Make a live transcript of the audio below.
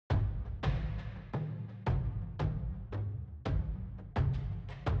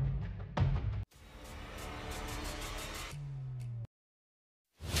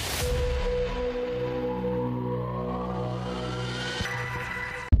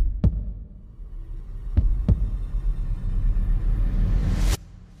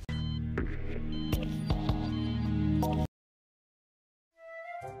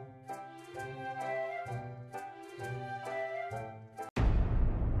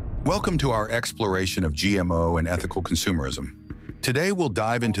Welcome to our exploration of GMO and ethical consumerism. Today we'll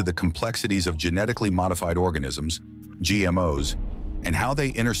dive into the complexities of genetically modified organisms, GMOs, and how they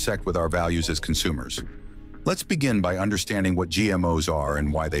intersect with our values as consumers. Let's begin by understanding what GMOs are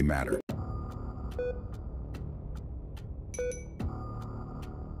and why they matter.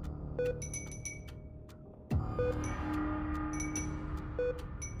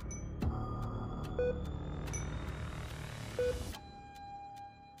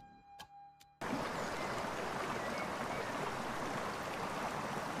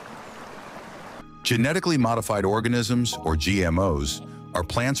 Genetically modified organisms, or GMOs, are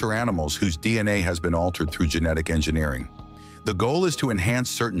plants or animals whose DNA has been altered through genetic engineering. The goal is to enhance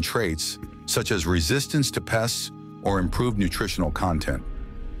certain traits, such as resistance to pests or improved nutritional content.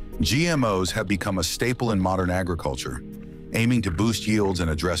 GMOs have become a staple in modern agriculture, aiming to boost yields and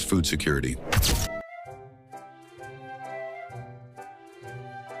address food security.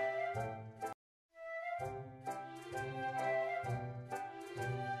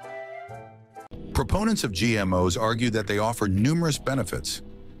 Proponents of GMOs argue that they offer numerous benefits.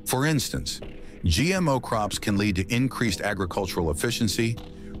 For instance, GMO crops can lead to increased agricultural efficiency,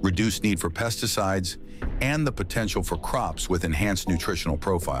 reduced need for pesticides, and the potential for crops with enhanced nutritional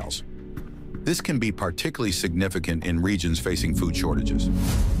profiles. This can be particularly significant in regions facing food shortages.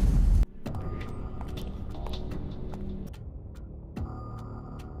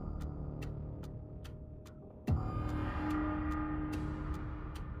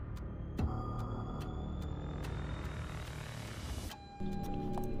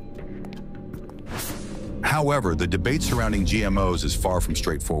 However, the debate surrounding GMOs is far from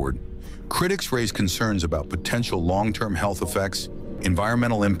straightforward. Critics raise concerns about potential long-term health effects,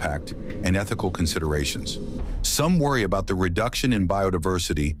 environmental impact, and ethical considerations. Some worry about the reduction in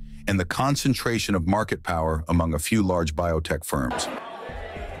biodiversity and the concentration of market power among a few large biotech firms.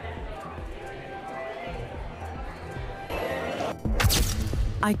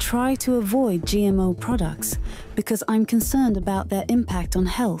 I try to avoid GMO products because I'm concerned about their impact on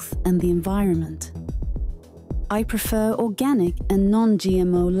health and the environment. I prefer organic and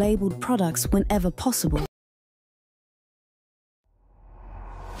non-GMO labeled products whenever possible.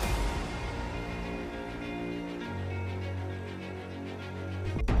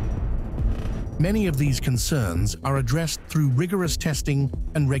 Many of these concerns are addressed through rigorous testing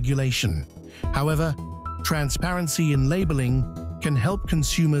and regulation. However, transparency in labeling can help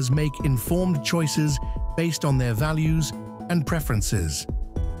consumers make informed choices based on their values and preferences.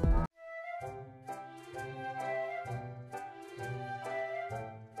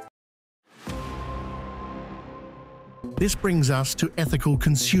 This brings us to ethical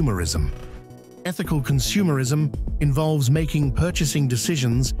consumerism. Ethical consumerism involves making purchasing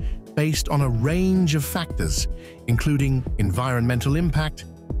decisions based on a range of factors, including environmental impact,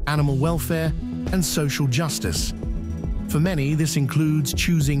 animal welfare, and social justice. For many, this includes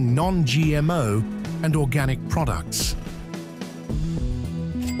choosing non-GMO and organic products.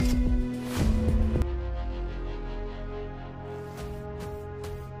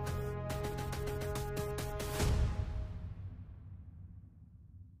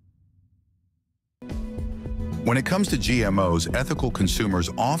 When it comes to GMOs, ethical consumers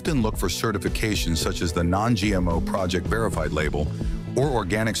often look for certifications such as the non-GMO Project Verified label or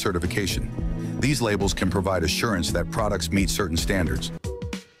organic certification. These labels can provide assurance that products meet certain standards.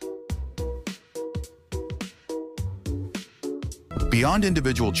 Beyond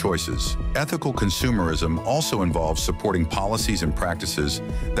individual choices, ethical consumerism also involves supporting policies and practices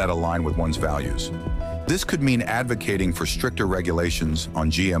that align with one's values. This could mean advocating for stricter regulations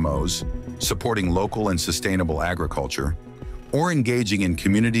on GMOs, supporting local and sustainable agriculture, or engaging in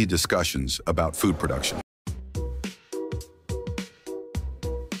community discussions about food production.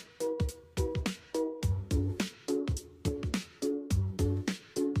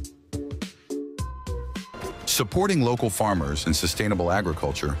 Supporting local farmers and sustainable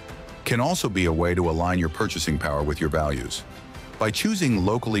agriculture can also be a way to align your purchasing power with your values. By choosing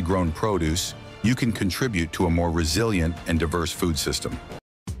locally grown produce, you can contribute to a more resilient and diverse food system.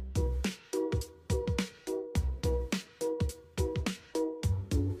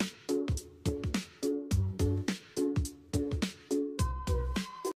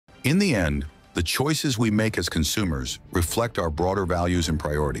 In the end, the choices we make as consumers reflect our broader values and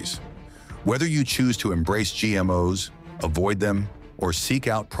priorities. Whether you choose to embrace GMOs, avoid them, or seek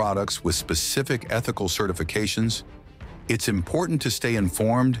out products with specific ethical certifications, it's important to stay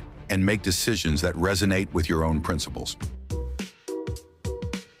informed and make decisions that resonate with your own principles.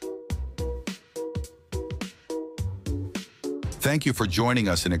 Thank you for joining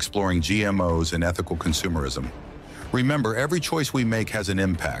us in exploring GMOs and ethical consumerism. Remember, every choice we make has an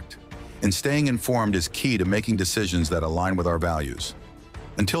impact, and staying informed is key to making decisions that align with our values.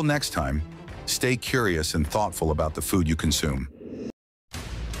 Until next time, stay curious and thoughtful about the food you consume.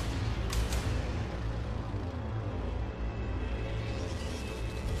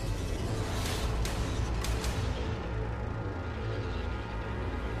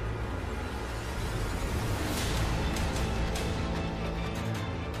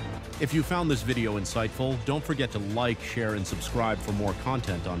 If you found this video insightful, don't forget to like, share, and subscribe for more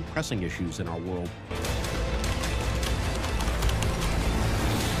content on pressing issues in our world.